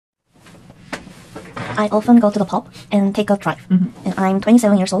I often go to the pub and take a drive. And I'm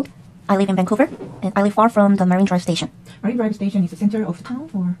 27 years old. I live in Vancouver, and I live far from the Marine Drive station. Marine Drive station is the center of town,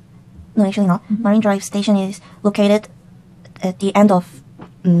 or? No, actually not. Marine Drive station is located at the end of,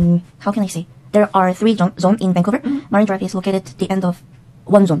 how can I say? There are 3 zones in Vancouver. Marine Drive is located at the end of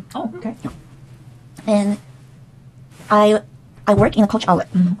 1 zone. Oh, okay. Yeah. And I work in a coach outlet.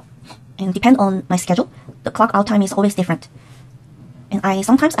 And depend on my schedule, the clock out time is always different. And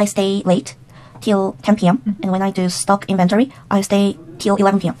sometimes I stay late till 10 p.m. And when I do stock inventory, I stay till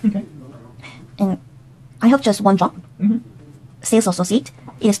 11 p.m. Okay. And I have just one job, sales associate.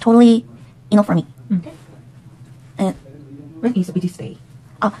 It is totally enough for me. Okay. And when is a busy day?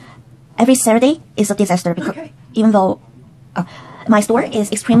 Every Saturday is a disaster because even though my store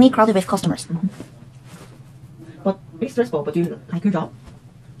is extremely crowded with customers. But it's stressful, but do you like your job?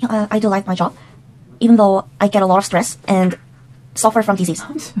 Yeah, I do like my job, even though I get a lot of stress and suffer from disease.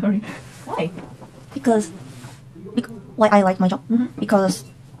 I'm sorry. Why? Why I like my job? Because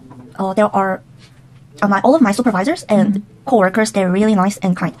there are all of my supervisors and co-workers, they're really nice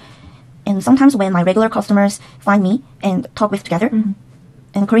and kind. And sometimes when my regular customers find me and talk with together,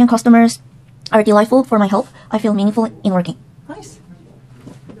 and Korean customers are delightful for my help, I feel meaningful in working. Nice.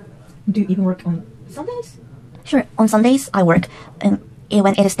 Do you even work on Sundays? Sure, on Sundays I work, and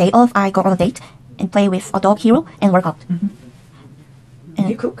when it is day off, I go on a date and play with a dog hero and work out. And do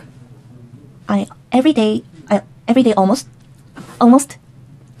you cook? Every day almost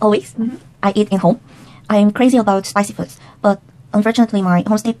always, I eat in home. I'm crazy about spicy foods, but unfortunately my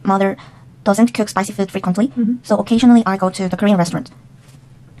homestay mother doesn't cook spicy food frequently, so occasionally I go to the Korean restaurant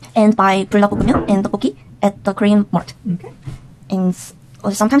and buy 불닭볶음면 and tteokbokki at the Korean mart. Okay. And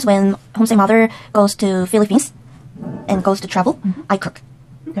sometimes when homestay mother goes to Philippines and goes to travel, I cook.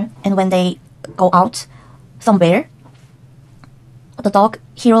 Okay. And when they go out somewhere, the dog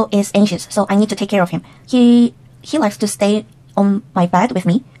hero is anxious, so I need to take care of him. He likes to stay on my bed with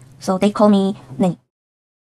me, so they call me nanny.